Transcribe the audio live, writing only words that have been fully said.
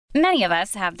Many of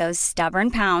us have those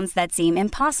stubborn pounds that seem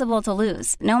impossible to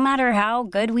lose, no matter how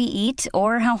good we eat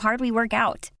or how hard we work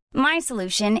out. My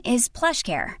solution is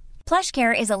PlushCare.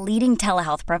 PlushCare is a leading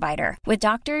telehealth provider with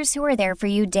doctors who are there for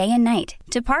you day and night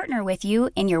to partner with you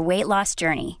in your weight loss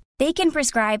journey. They can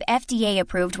prescribe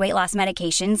FDA-approved weight loss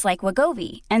medications like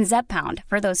Wegovy and Zepbound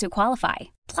for those who qualify.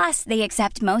 Plus, they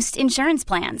accept most insurance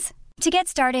plans. To get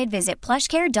started, visit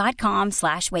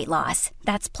plushcare.com/weightloss.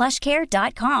 That's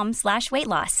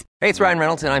plushcare.com/weightloss. Hey, it's Ryan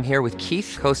Reynolds, and I'm here with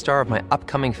Keith, co-star of my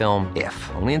upcoming film, If,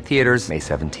 only in theaters May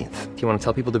 17th. Do you want to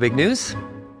tell people the big news?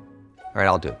 All right,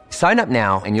 I'll do it. Sign up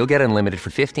now and you'll get unlimited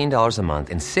for $15 a month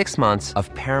and 6 months of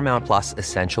Paramount Plus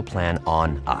Essential Plan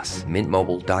on us.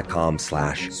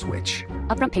 MintMobile.com/switch.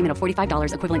 Upfront payment of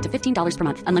 $45 equivalent to $15 per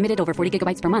month. Unlimited over 40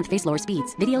 gigabytes per month. Face lower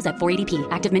speeds. Videos at 480p.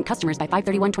 Active Mint customers by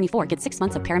 531.24 get 6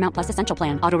 months of Paramount Plus Essential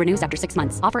Plan. Auto renews after 6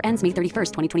 months. Offer ends May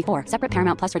 31st, 2024. Separate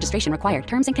Paramount Plus registration required.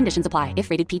 Terms and conditions apply if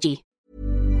rated PG.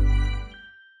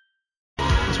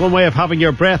 It's one way of having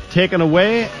your breath taken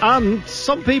away, and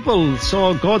some people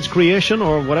saw God's creation,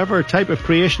 or whatever type of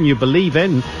creation you believe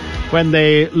in, when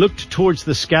they looked towards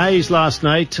the skies last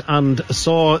night and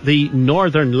saw the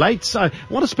Northern Lights. I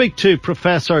want to speak to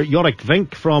Professor Jorik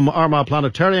Vink from Armagh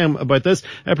Planetarium about this.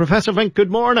 Professor Vink, good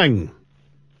morning.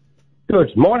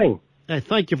 Good morning.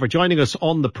 Thank you for joining us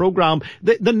on the programme.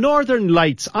 The Northern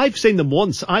Lights, I've seen them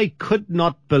once. I could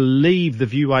not believe the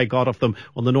view I got of them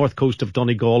on the north coast of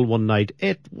Donegal one night.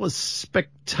 It was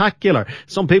spectacular.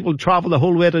 Some people travel the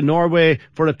whole way to Norway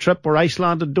for a trip or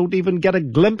Iceland and don't even get a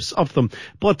glimpse of them.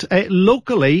 But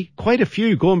locally, quite a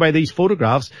few, going by these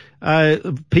photographs,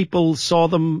 people saw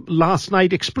them last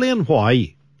night. Explain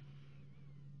why.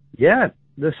 Yeah,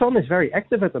 the sun is very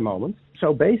active at the moment.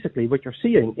 So basically what you're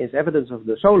seeing is evidence of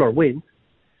the solar wind.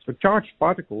 So charged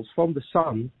particles from the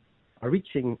sun are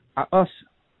reaching us.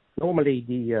 Normally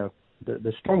the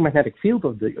strong magnetic field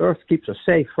of the Earth keeps us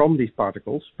safe from these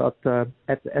particles, but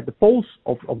at the poles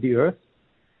of the Earth,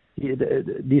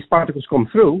 these particles come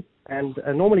through, and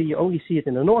normally you only see it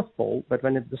in the North Pole, but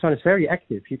when the sun is very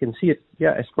active, you can see it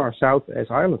as far south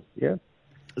as Ireland. Yeah.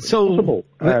 So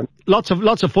lots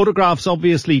of photographs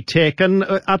obviously taken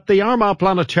at the Armagh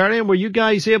Planetarium. Were you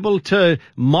guys able to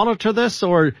monitor this,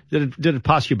 or did it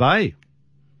pass you by?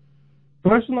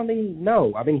 Personally,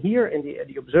 no. I mean, here in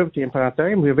the observatory and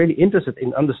planetarium, we're really interested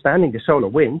in understanding the solar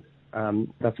wind.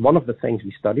 That's one of the things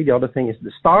we study. The other thing is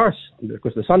the stars,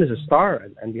 because the sun is a star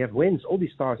and we have winds. All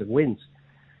these stars have winds,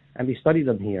 and we study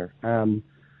them here.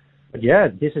 But yeah,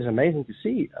 this is amazing to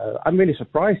see. I'm really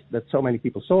surprised that so many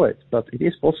people saw it, but it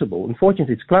is possible.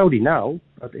 Unfortunately, it's cloudy now,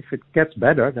 but if it gets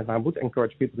better, then I would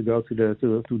encourage people to go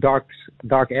to dark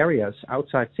areas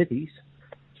outside cities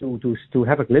to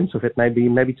have a glimpse of it.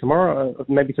 Maybe tomorrow,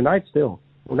 maybe tonight still.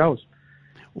 Who knows?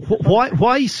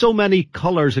 Why so many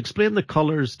colours? Explain the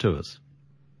colours to us.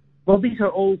 Well, these are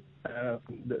all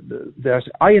there's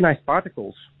ionized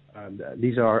particles.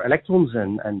 These are electrons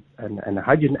and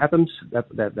hydrogen atoms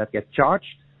that get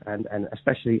charged, and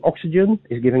especially oxygen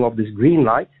is giving off this green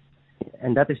light,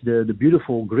 and that is the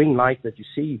beautiful green light that you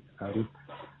see.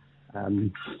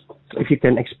 If you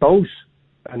can expose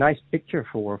a nice picture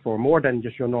for more than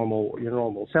just your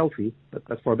normal selfie,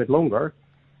 but for a bit longer,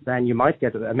 then you might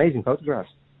get amazing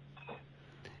photographs.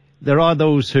 There are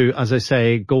those who, as I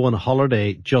say, go on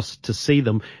holiday just to see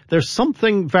them. There's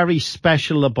something very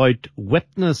special about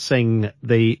witnessing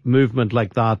the movement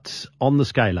like that on the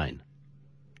skyline.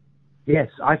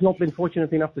 Yes, I've not been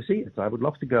fortunate enough to see it. I would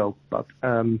love to go, but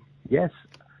yes,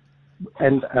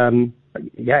 and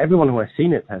everyone who has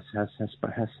seen it has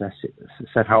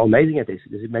said how amazing it is.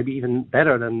 It may be even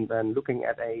better than looking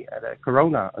at a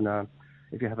corona.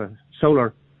 If you have a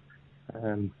solar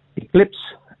eclipse.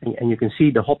 And you can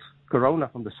see the hot corona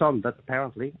from the sun. That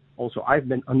apparently, also I've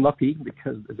been unlucky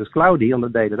because it was cloudy on the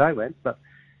day that I went, but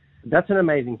that's an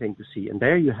amazing thing to see. And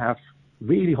there you have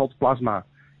really hot plasma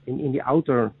in the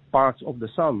outer parts of the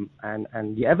sun, and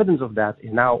the evidence of that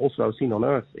is now also seen on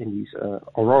Earth in these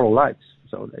auroral lights.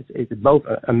 So it's both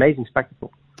an amazing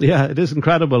spectacle. Yeah, it is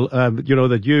incredible,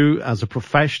 that you as a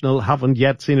professional haven't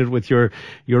yet seen it with your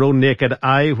own naked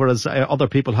eye, whereas other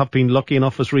people have been lucky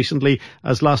enough as recently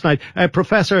as last night.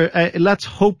 Professor, let's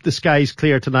hope the sky's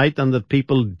clear tonight and that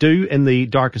people do in the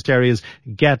darkest areas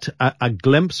get a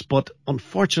glimpse, but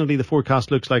unfortunately the forecast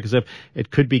looks like as if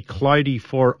it could be cloudy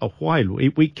for a while.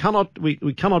 We cannot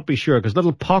be sure, because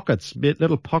little pockets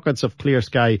of clear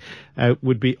sky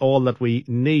would be all that we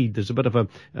need. There's a bit of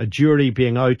a jury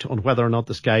being out on whether or not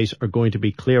the skies are going to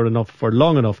be clear enough for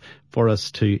long enough for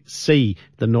us to see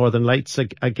the Northern Lights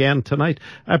again tonight.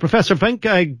 Professor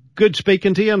Vink, good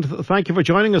speaking to you, and thank you for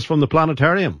joining us from the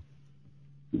planetarium.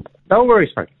 No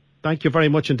worries, Frank. Thank you very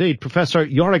much indeed. Professor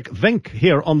Yorick Vink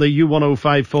here on the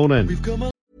U105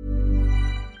 phone-in.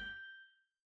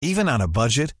 Even on a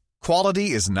budget,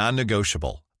 quality is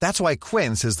non-negotiable. That's why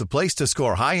Quince is the place to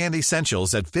score high-end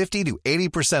essentials at 50 to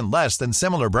 80% less than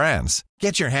similar brands.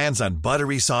 Get your hands on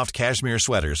buttery soft cashmere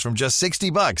sweaters from just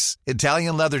 $60,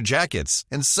 Italian leather jackets,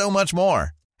 and so much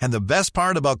more. And the best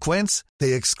part about Quince,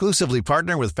 they exclusively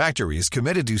partner with factories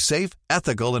committed to safe,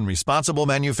 ethical, and responsible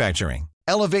manufacturing.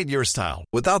 Elevate your style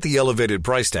without the elevated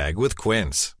price tag with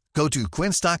Quince. Go to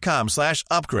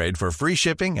quince.com/upgrade for free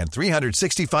shipping and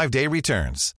 365-day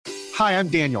returns. Hi, I'm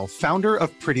Daniel, founder of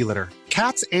Pretty Litter.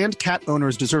 Cats and cat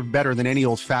owners deserve better than any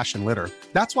old-fashioned litter.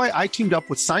 That's why I teamed up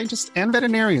with scientists and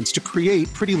veterinarians to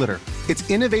create Pretty Litter. Its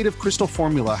innovative crystal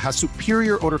formula has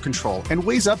superior odor control and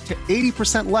weighs up to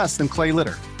 80% less than clay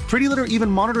litter. Pretty Litter even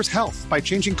monitors health by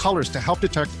changing colors to help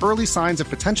detect early signs of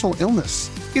potential illness.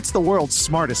 It's the world's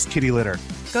smartest kitty litter.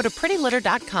 Go to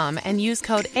prettylitter.com and use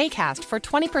code ACAST for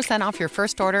 20% off your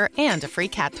first order and a free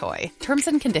cat toy. Terms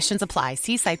and conditions apply.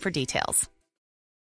 See site for details.